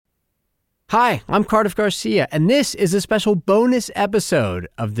Hi, I'm Cardiff Garcia, and this is a special bonus episode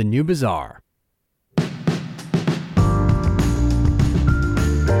of The New Bazaar.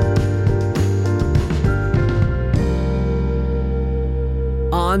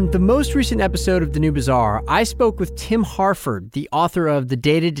 On the most recent episode of The New Bazaar, I spoke with Tim Harford, the author of The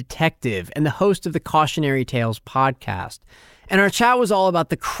Data Detective and the host of the Cautionary Tales podcast. And our chat was all about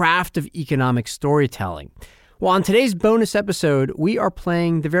the craft of economic storytelling. Well, on today's bonus episode, we are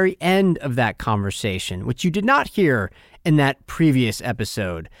playing the very end of that conversation, which you did not hear in that previous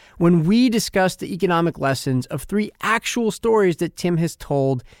episode, when we discussed the economic lessons of 3 actual stories that Tim has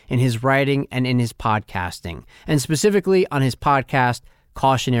told in his writing and in his podcasting, and specifically on his podcast,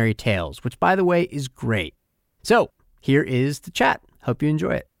 Cautionary Tales, which, by the way, is great. So here is the chat. Hope you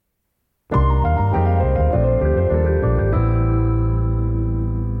enjoy it.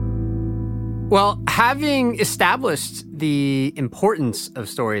 Well, having established the importance of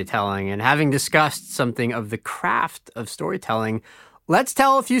storytelling and having discussed something of the craft of storytelling, let's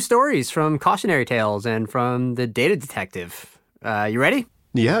tell a few stories from Cautionary Tales and from The Data Detective. You ready?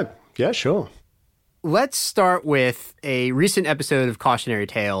 Yeah, sure. Let's start with a recent episode of Cautionary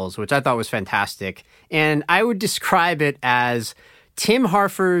Tales, which I thought was fantastic. And I would describe it as Tim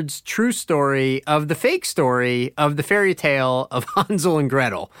Harford's true story of the fake story of the fairy tale of Hansel and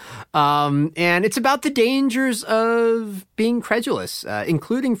Gretel. And it's about the dangers of being credulous,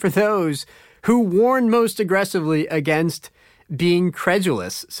 including for those who warn most aggressively against being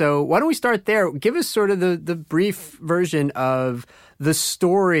credulous. So why don't we start there? Give us sort of the brief version of the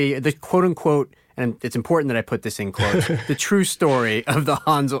story, the quote-unquote, and it's important that I put this in quotes, the true story of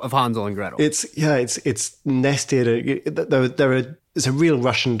Hansel and Gretel. It's nested. It's a real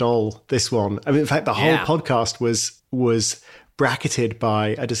Russian doll, this one. I mean, in fact, the whole podcast was bracketed by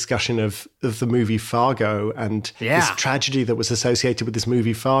a discussion of the movie Fargo and this tragedy that was associated with this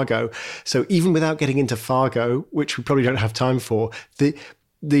movie Fargo. So even without getting into Fargo, which we probably don't have time for, the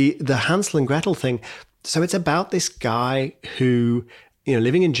Hansel and Gretel thing. So it's about this guy who,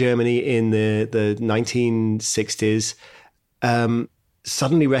 living in Germany in the 1960s,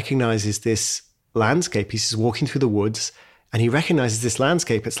 suddenly recognizes this landscape. He's walking through the woods and he recognizes this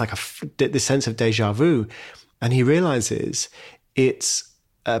landscape. It's like this sense of déjà vu. And he realizes it's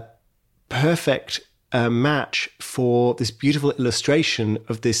a perfect match for this beautiful illustration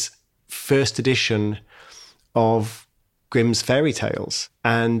of this first edition of Grimm's fairy tales.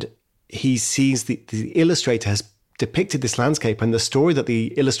 And he sees the illustrator has depicted this landscape, and the story that the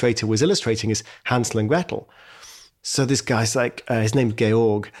illustrator was illustrating is Hansel and Gretel. So this guy's like, his name's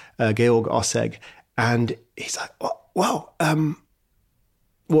Georg Osseg, and he's like, wow,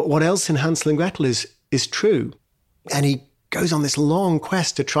 what else in Hansel and Gretel is true? And he goes on this long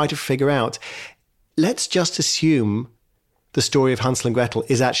quest to try to figure out, let's just assume the story of Hansel and Gretel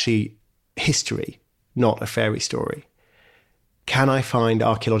is actually history, not a fairy story. Can I find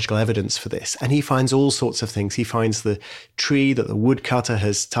archaeological evidence for this? And he finds all sorts of things. He finds the tree that the woodcutter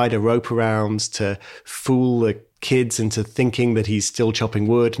has tied a rope around to fool the kids into thinking that he's still chopping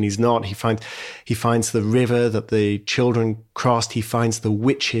wood, and he's not. He finds the river that the children crossed. He finds the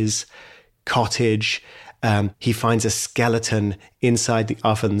witch's cottage. He finds a skeleton inside the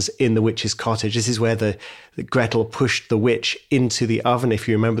ovens in the witch's cottage. This is where the Gretel pushed the witch into the oven, if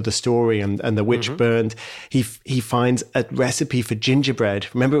you remember the story, and the witch burned. He finds a recipe for gingerbread.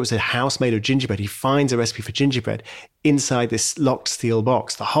 Remember, it was a house made of gingerbread. He finds a recipe for gingerbread inside this locked steel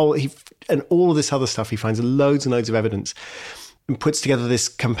box. And all of this other stuff. He finds loads and loads of evidence and puts together this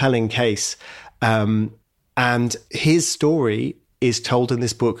compelling case. And his story is told in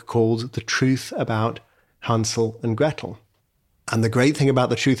this book called The Truth About Hansel and Gretel. And the great thing about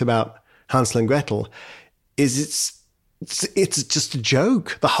The Truth About Hansel and Gretel is it's just a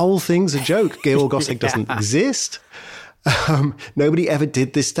joke. The whole thing's a joke. Georg Osseg doesn't exist. Nobody ever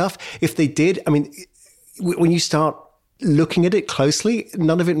did this stuff. If they did, I mean, when you start looking at it closely,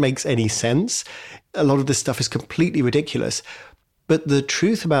 none of it makes any sense. A lot of this stuff is completely ridiculous. But The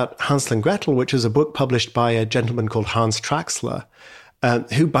Truth About Hansel and Gretel, which was a book published by a gentleman called Hans Traxler,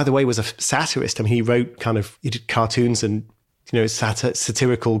 who, by the way, was a satirist. I mean, he did cartoons and,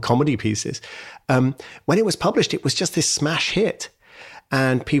 satirical comedy pieces. When it was published, it was just this smash hit.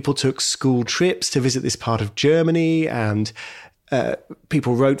 And people took school trips to visit this part of Germany, and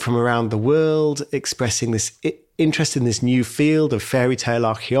people wrote from around the world expressing this interest in this new field of fairy tale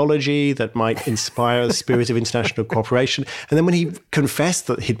archaeology that might inspire the spirit of international cooperation. And then when he confessed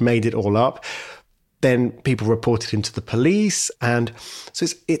that he'd made it all up, then people reported him to the police. And so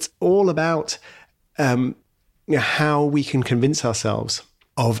it's all about how we can convince ourselves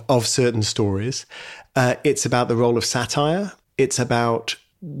of certain stories. It's about the role of satire. It's about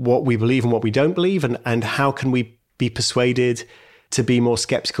what we believe and what we don't believe, and how can we be persuaded to be more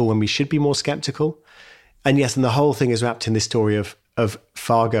skeptical when we should be more skeptical. And yes, and the whole thing is wrapped in this story of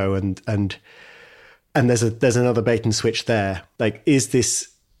Fargo, and there's another bait and switch there. Like,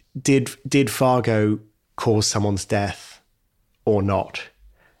 did Fargo cause someone's death or not?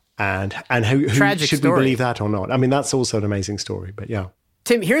 And who should we believe that or not? I mean, that's also an amazing story, but yeah.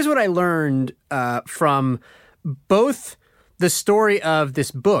 Tim, here's what I learned from both the story of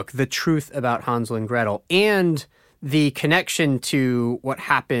this book, The Truth About Hansel and Gretel, and the connection to what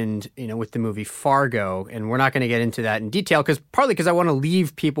happened, with the movie Fargo. And we're not going to get into that in detail, partly because I want to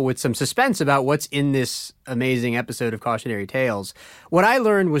leave people with some suspense about what's in this amazing episode of Cautionary Tales. What I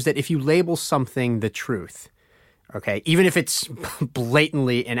learned was that if you label something the truth, okay, even if it's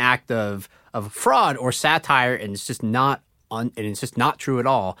blatantly an act of fraud or satire and it's just not true at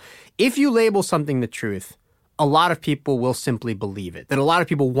all, if you label something the truth, a lot of people will simply believe it. That a lot of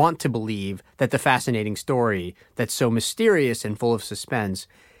people want to believe that the fascinating story that's so mysterious and full of suspense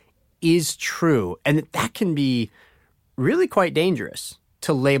is true. And that can be really quite dangerous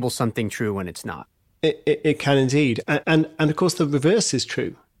to label something true when it's not. It can indeed. And of course, the reverse is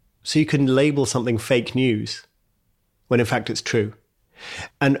true. So you can label something fake news when in fact it's true.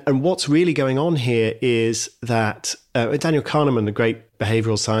 And what's really going on here is that Daniel Kahneman, the great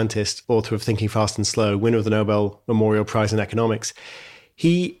behavioral scientist, author of Thinking Fast and Slow, winner of the Nobel Memorial Prize in Economics,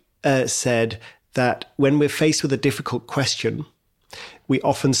 he said that when we're faced with a difficult question, we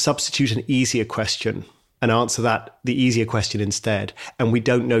often substitute an easier question and answer the easier question instead. And we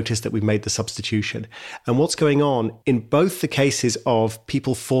don't notice that we've made the substitution. And what's going on in both the cases of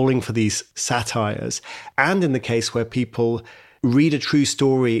people falling for these satires and in the case where people read a true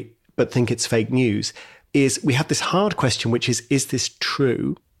story but think it's fake news is we have this hard question, which is this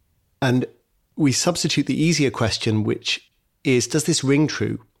true? And we substitute the easier question, which is, does this ring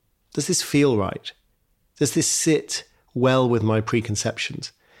true? Does this feel right? Does this sit well with my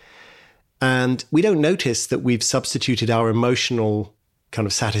preconceptions? And we don't notice that we've substituted our emotional kind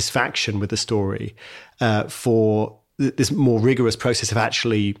of satisfaction with the story for this more rigorous process of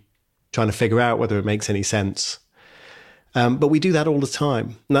actually trying to figure out whether it makes any sense. But we do that all the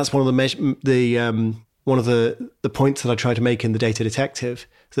time, and that's one of the points that I try to make in The Data Detective.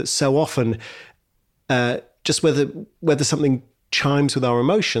 That so often, just whether something chimes with our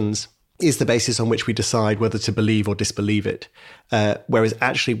emotions is the basis on which we decide whether to believe or disbelieve it. Whereas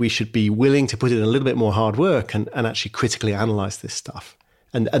actually, we should be willing to put in a little bit more hard work and actually critically analyze this stuff.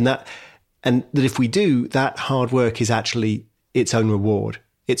 And that if we do, that hard work is actually its own reward.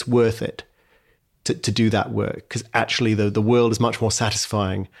 It's worth it to do that work, because actually the world is much more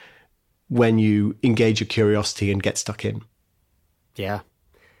satisfying when you engage your curiosity and get stuck in. Yeah.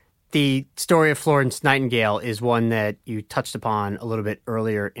 The story of Florence Nightingale is one that you touched upon a little bit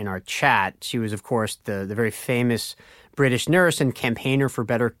earlier in our chat. She was, of course, the very famous British nurse and campaigner for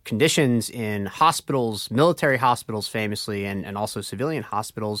better conditions in hospitals, military hospitals famously, and also civilian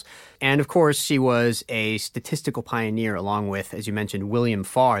hospitals. And of course, she was a statistical pioneer along with, as you mentioned, William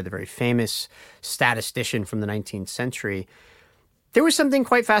Farr, the very famous statistician from the 19th century. There was something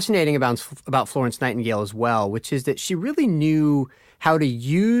quite fascinating about Florence Nightingale as well, which is that she really knew how to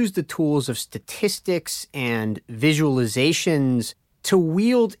use the tools of statistics and visualizations to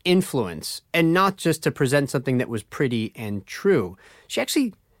wield influence and not just to present something that was pretty and true. She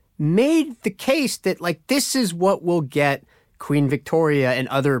actually made the case that, this is what will get Queen Victoria and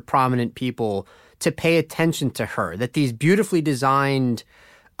other prominent people to pay attention to her, that these beautifully designed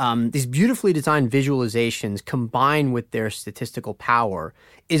visualizations combined with their statistical power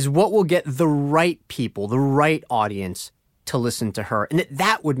is what will get the right people, the right audience to listen to her, and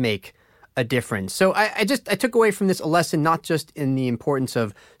that would make a difference. So I took away from this a lesson, not just in the importance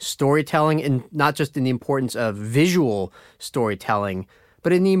of storytelling and not just in the importance of visual storytelling,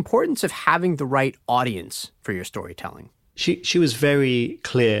 but in the importance of having the right audience for your storytelling. She was very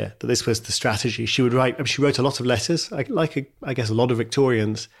clear that this was the strategy. She wrote a lot of letters, I guess a lot of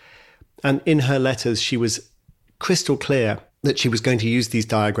Victorians. And in her letters, she was crystal clear that she was going to use these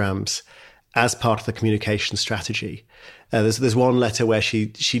diagrams as part of the communication strategy. There's one letter where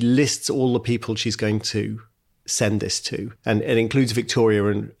she lists all the people she's going to send this to, and it includes Victoria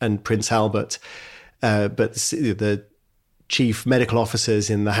and Prince Albert, but the chief medical officers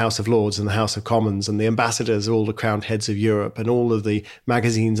in the House of Lords and the House of Commons and the ambassadors, all the crowned heads of Europe and all of the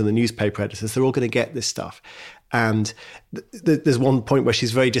magazines and the newspaper editors, they're all going to get this stuff. And there's one point where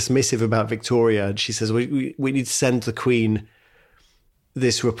she's very dismissive about Victoria, and she says, we need to send the Queen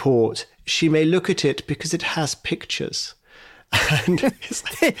this report. She may look at it because it has pictures. And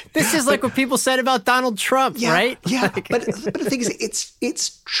this is like what people said about Donald Trump, right? Yeah, but the thing is,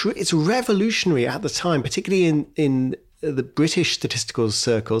 it's true. It's revolutionary at the time, particularly in the British statistical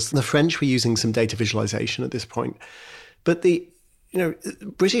circles. The French were using some data visualization at this point, but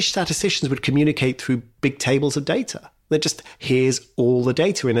British statisticians would communicate through big tables of data. They're just, here's all the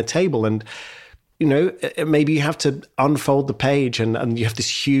data in a table, and maybe you have to unfold the page and you have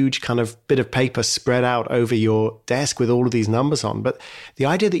this huge kind of bit of paper spread out over your desk with all of these numbers on. But the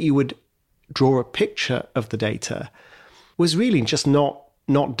idea that you would draw a picture of the data was really just not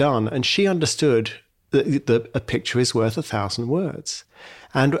done. And she understood that a picture is worth 1,000 words.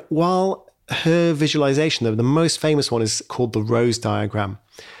 And while her visualization, the most famous one, is called the rose diagram.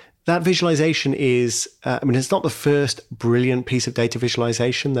 That visualization is, it's not the first brilliant piece of data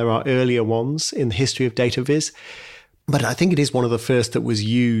visualization. There are earlier ones in the history of data viz, but I think it is one of the first that was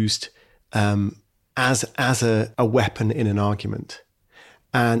used as a weapon in an argument.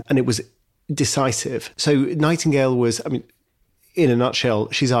 And it was decisive. So Nightingale was, in a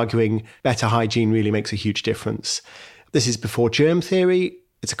nutshell, she's arguing better hygiene really makes a huge difference. This is before germ theory.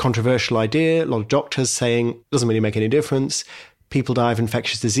 It's a controversial idea. A lot of doctors saying it doesn't really make any difference. People die of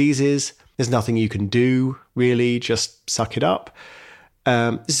infectious diseases. There's nothing you can do, really. Just suck it up.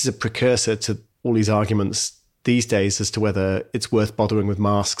 This is a precursor to all these arguments these days as to whether it's worth bothering with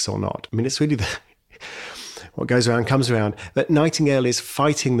masks or not. It's really what goes around comes around. But Nightingale is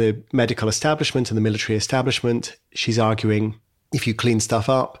fighting the medical establishment and the military establishment. She's arguing if you clean stuff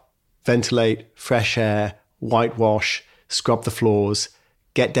up, ventilate, fresh air, whitewash, scrub the floors,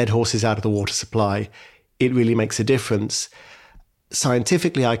 get dead horses out of the water supply, it really makes a difference.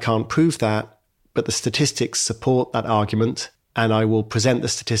 Scientifically, I can't prove that, but the statistics support that argument, and I will present the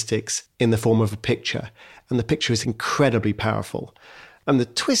statistics in the form of a picture. And the picture is incredibly powerful. And the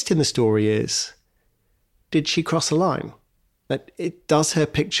twist in the story is, did she cross a line? Does her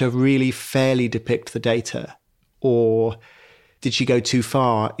picture really fairly depict the data? Or did she go too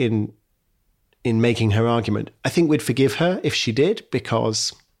far in making her argument? I think we'd forgive her if she did,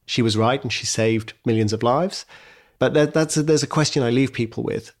 because she was right and she saved millions of lives. But there's a question I leave people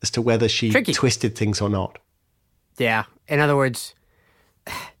with as to whether she twisted things or not. Yeah. In other words,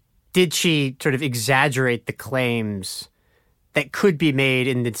 did she sort of exaggerate the claims that could be made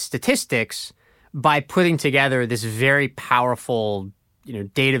in the statistics by putting together this very powerful,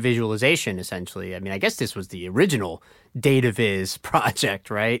 data visualization, essentially? I guess this was the original data viz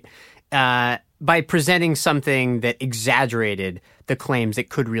project, right? By presenting something that exaggerated the claims that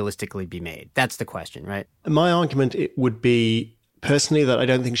could realistically be made. That's the question, right? My argument would be, personally, that I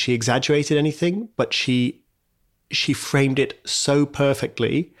don't think she exaggerated anything, but she framed it so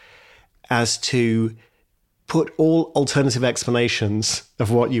perfectly as to put all alternative explanations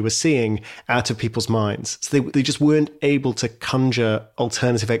of what you were seeing out of people's minds. So they just weren't able to conjure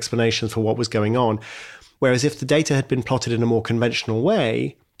alternative explanations for what was going on. Whereas if the data had been plotted in a more conventional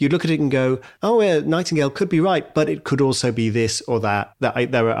way, you'd look at it and go, oh, yeah, Nightingale could be right, but it could also be this or that.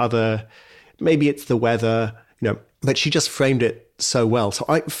 There are other, maybe it's the weather, but she just framed it so well. So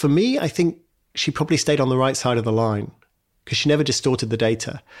for me, I think she probably stayed on the right side of the line because she never distorted the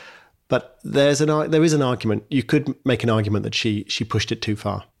data. But there is an argument. You could make an argument that she pushed it too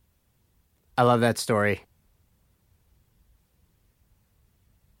far. I love that story.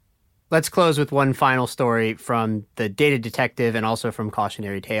 Let's close with one final story from the Data Detective and also from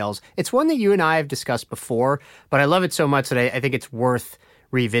Cautionary Tales. It's one that you and I have discussed before, but I love it so much that I think it's worth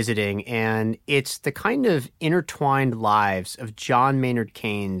revisiting. And it's the kind of intertwined lives of John Maynard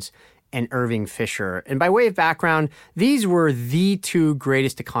Keynes and Irving Fisher. And by way of background, these were the two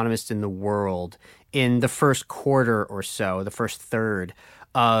greatest economists in the world in the first quarter or so, the first third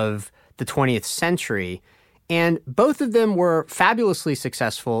of the 20th century. And both of them were fabulously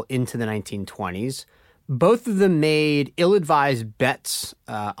successful into the 1920s. Both of them made ill-advised bets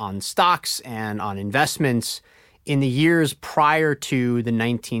on stocks and on investments in the years prior to the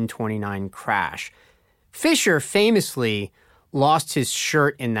 1929 crash. Fisher famously lost his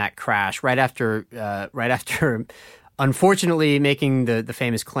shirt in that crash right after unfortunately making the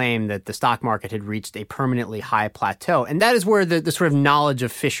famous claim that the stock market had reached a permanently high plateau. And that is where the sort of knowledge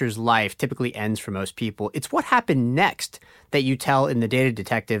of Fisher's life typically ends for most people. It's what happened next that you tell in The Data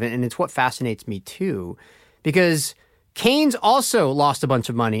Detective, and it's what fascinates me too, because Keynes also lost a bunch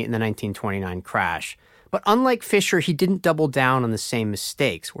of money in the 1929 crash. But unlike Fisher, he didn't double down on the same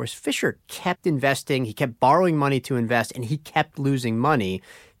mistakes, whereas Fisher kept investing, he kept borrowing money to invest, and he kept losing money.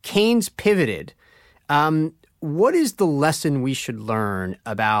 Keynes pivoted. What is the lesson we should learn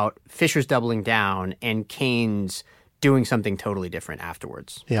about Fisher's doubling down and Keynes doing something totally different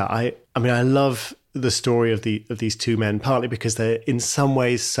afterwards. Yeah, I mean, I love the story of these two men, partly because they're in some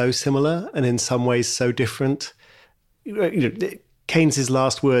ways so similar and in some ways so different. Keynes's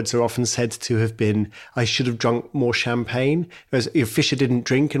last words are often said to have been, "I should have drunk more champagne." Whereas Fisher didn't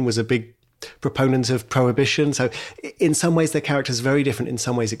drink and was a big proponent of prohibition. So in some ways, their characters are very different, in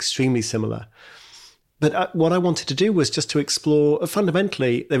some ways extremely similar. But what I wanted to do was just to explore,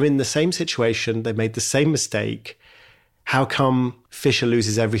 fundamentally, they're in the same situation, they made the same mistake. How come Fisher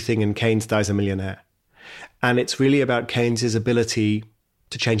loses everything and Keynes dies a millionaire? And it's really about Keynes's ability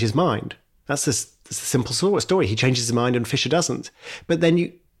to change his mind. That's the simple story. He changes his mind and Fisher doesn't. But then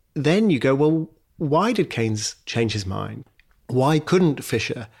you go, well, why did Keynes change his mind? Why couldn't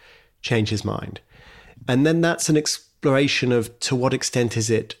Fisher change his mind? And then that's an exploration of, to what extent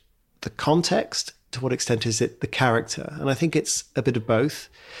is it the context? To what extent is it the character? And I think it's a bit of both.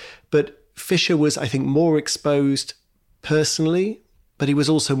 But Fisher was, I think, more exposed personally, but he was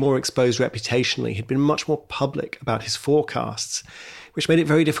also more exposed reputationally. He'd been much more public about his forecasts, which made it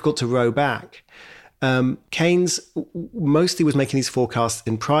very difficult to row back. Keynes mostly was making these forecasts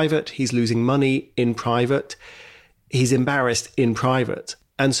in private. He's losing money in private. He's embarrassed in private.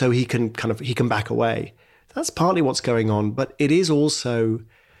 And so he can back away. That's partly what's going on, but it is also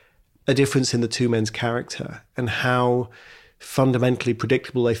a difference in the two men's character and how fundamentally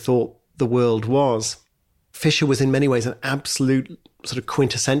predictable they thought the world was. Fisher was in many ways an absolute sort of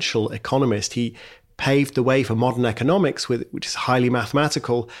quintessential economist. He paved the way for modern economics, which is highly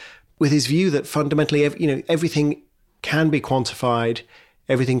mathematical, with his view that fundamentally, everything can be quantified,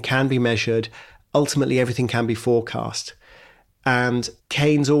 everything can be measured, ultimately everything can be forecast. And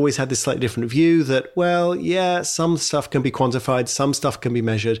Keynes always had this slightly different view that, well, yeah, some stuff can be quantified, some stuff can be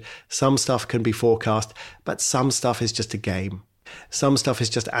measured, some stuff can be forecast, but some stuff is just a game. Some stuff is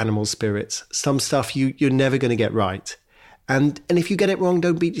just animal spirits. Some stuff you're never going to get right. And if you get it wrong,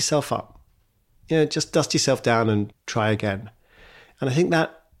 don't beat yourself up. Just dust yourself down and try again. And I think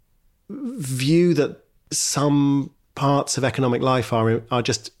that view that some parts of economic life are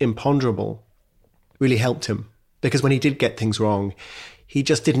just imponderable really helped him. Because when he did get things wrong, he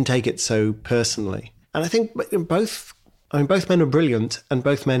just didn't take it so personally. And I think both men are brilliant, and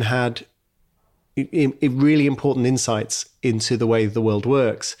both men had really important insights into the way the world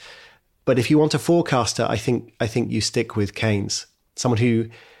works. But if you want a forecaster, I think you stick with Keynes, someone who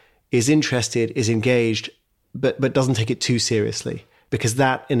is interested, is engaged, but doesn't take it too seriously, because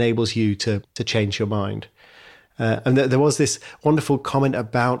that enables you to change your mind. And there was this wonderful comment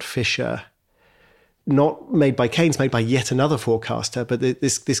about Fisher, not made by Keynes, made by yet another forecaster, but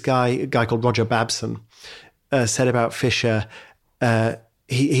this guy, a guy called Roger Babson, said about Fisher,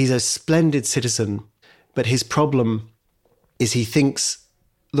 he's a splendid citizen, but his problem is he thinks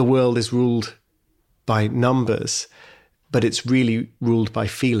the world is ruled by numbers, but it's really ruled by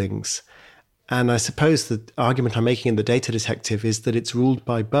feelings. And I suppose the argument I'm making in The Data Detective is that it's ruled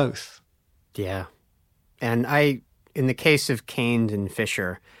by both. Yeah. And in the case of Keynes and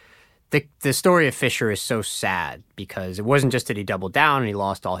Fisher, the story of Fisher is so sad because it wasn't just that he doubled down and he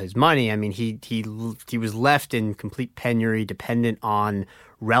lost all his money. I mean, he was left in complete penury, dependent on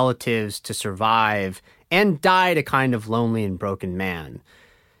relatives to survive, and died a kind of lonely and broken man.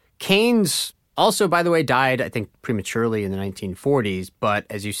 Keynes also, by the way, died, I think, prematurely in the 1940s. But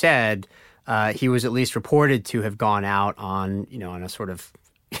as you said, he was at least reported to have gone out on a sort of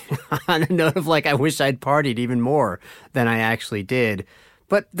on a note of like, I wish I'd partied even more than I actually did.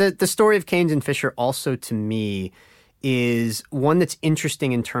 But the story of Keynes and Fisher also, to me, is one that's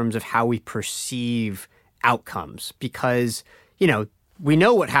interesting in terms of how we perceive outcomes. Because, we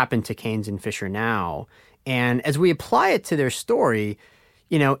know what happened to Keynes and Fisher now. And as we apply it to their story,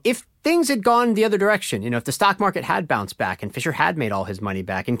 if things had gone the other direction, if the stock market had bounced back and Fisher had made all his money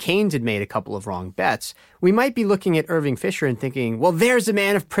back and Keynes had made a couple of wrong bets, we might be looking at Irving Fisher and thinking, well, there's a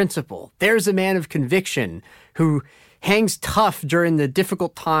man of principle. There's a man of conviction who hangs tough during the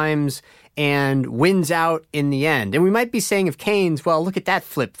difficult times and wins out in the end. And we might be saying of Keynes, well, look at that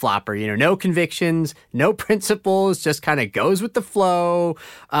flip-flopper, no convictions, no principles, just kind of goes with the flow.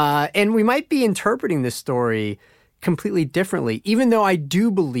 And we might be interpreting this story completely differently, even though I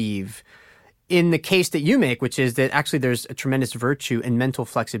do believe in the case that you make, which is that actually there's a tremendous virtue in mental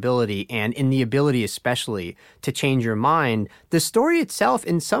flexibility and in the ability especially to change your mind. The story itself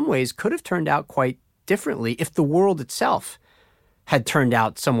in some ways could have turned out quite differently if the world itself had turned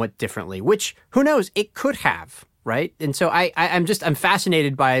out somewhat differently, which, who knows, it could have, right? And so I'm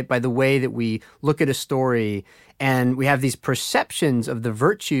fascinated by the way that we look at a story and we have these perceptions of the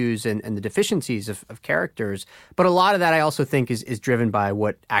virtues and the deficiencies of characters. But a lot of that I also think is driven by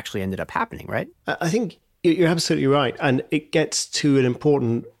what actually ended up happening, right? I think You're absolutely right. And it gets to an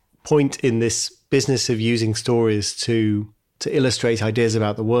important point in this business of using stories to illustrate ideas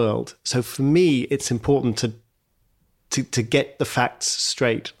about the world. So for me, it's important to get the facts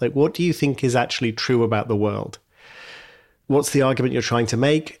straight. Like, what do you think is actually true about the world? What's the argument you're trying to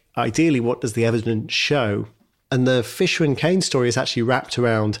make? Ideally, what does the evidence show? And the Fisher and Kane story is actually wrapped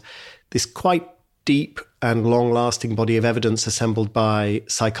around this quite deep and long-lasting body of evidence assembled by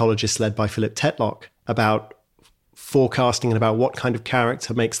psychologists led by Philip Tetlock about forecasting and about what kind of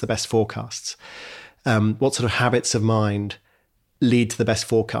character makes the best forecasts, what sort of habits of mind lead to the best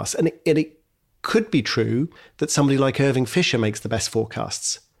forecasts. And it could be true that somebody like Irving Fisher makes the best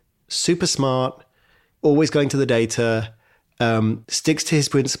forecasts. Super smart, always going to the data, sticks to his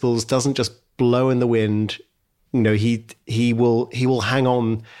principles, doesn't just blow in the wind. He will hang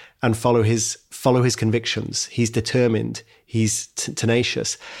on and follow his convictions. He's determined. He's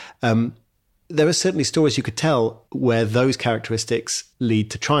tenacious. There are certainly stories you could tell where those characteristics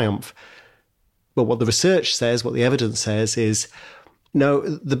lead to triumph. But what the research says, what the evidence says is, no,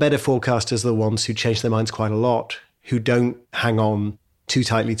 the better forecasters are the ones who change their minds quite a lot, who don't hang on too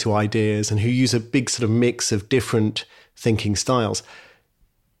tightly to ideas and who use a big sort of mix of different thinking styles.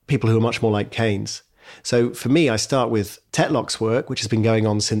 People who are much more like Keynes. So for me, I start with Tetlock's work, which has been going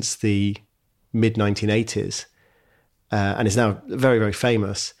on since the mid-1980s and is now very, very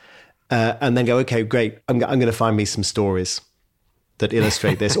famous. And then go, okay, great, I'm going to find me some stories that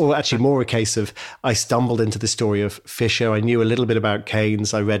illustrate this. Or actually more a case of, I stumbled into the story of Fisher. I knew a little bit about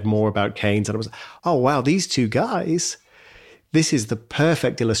Keynes. I read more about Keynes. And I was, oh, wow, these two guys, this is the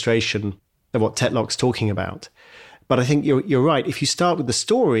perfect illustration of what Tetlock's talking about. But I think you're right. If you start with the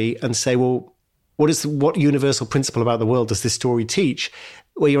story and say, well, what universal principle about the world does this story teach?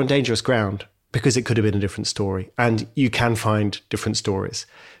 Well, you're on dangerous ground because it could have been a different story. And you can find different stories.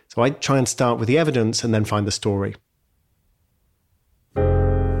 So I try and start with the evidence and then find the story.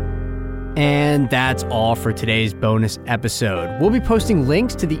 And that's all for today's bonus episode. We'll be posting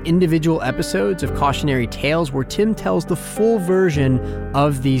links to the individual episodes of Cautionary Tales where Tim tells the full version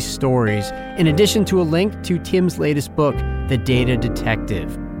of these stories, in addition to a link to Tim's latest book, The Data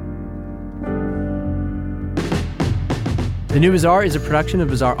Detective. The New Bazaar is a production of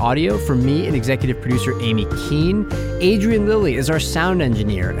Bazaar Audio from me and executive producer Amy Keene. Adrian Lilly is our sound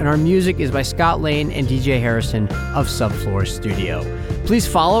engineer, and our music is by Scott Lane and DJ Harrison of Subfloor Studio. Please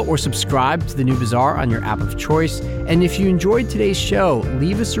follow or subscribe to The New Bazaar on your app of choice. And if you enjoyed today's show,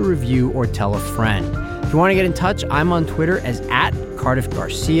 leave us a review or tell a friend. If you want to get in touch, I'm on Twitter as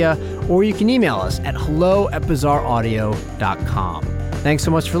 @CardiffGarcia, or you can email us at hello@bazaaraudio.com. Thanks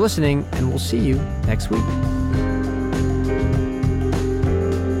so much for listening, and we'll see you next week.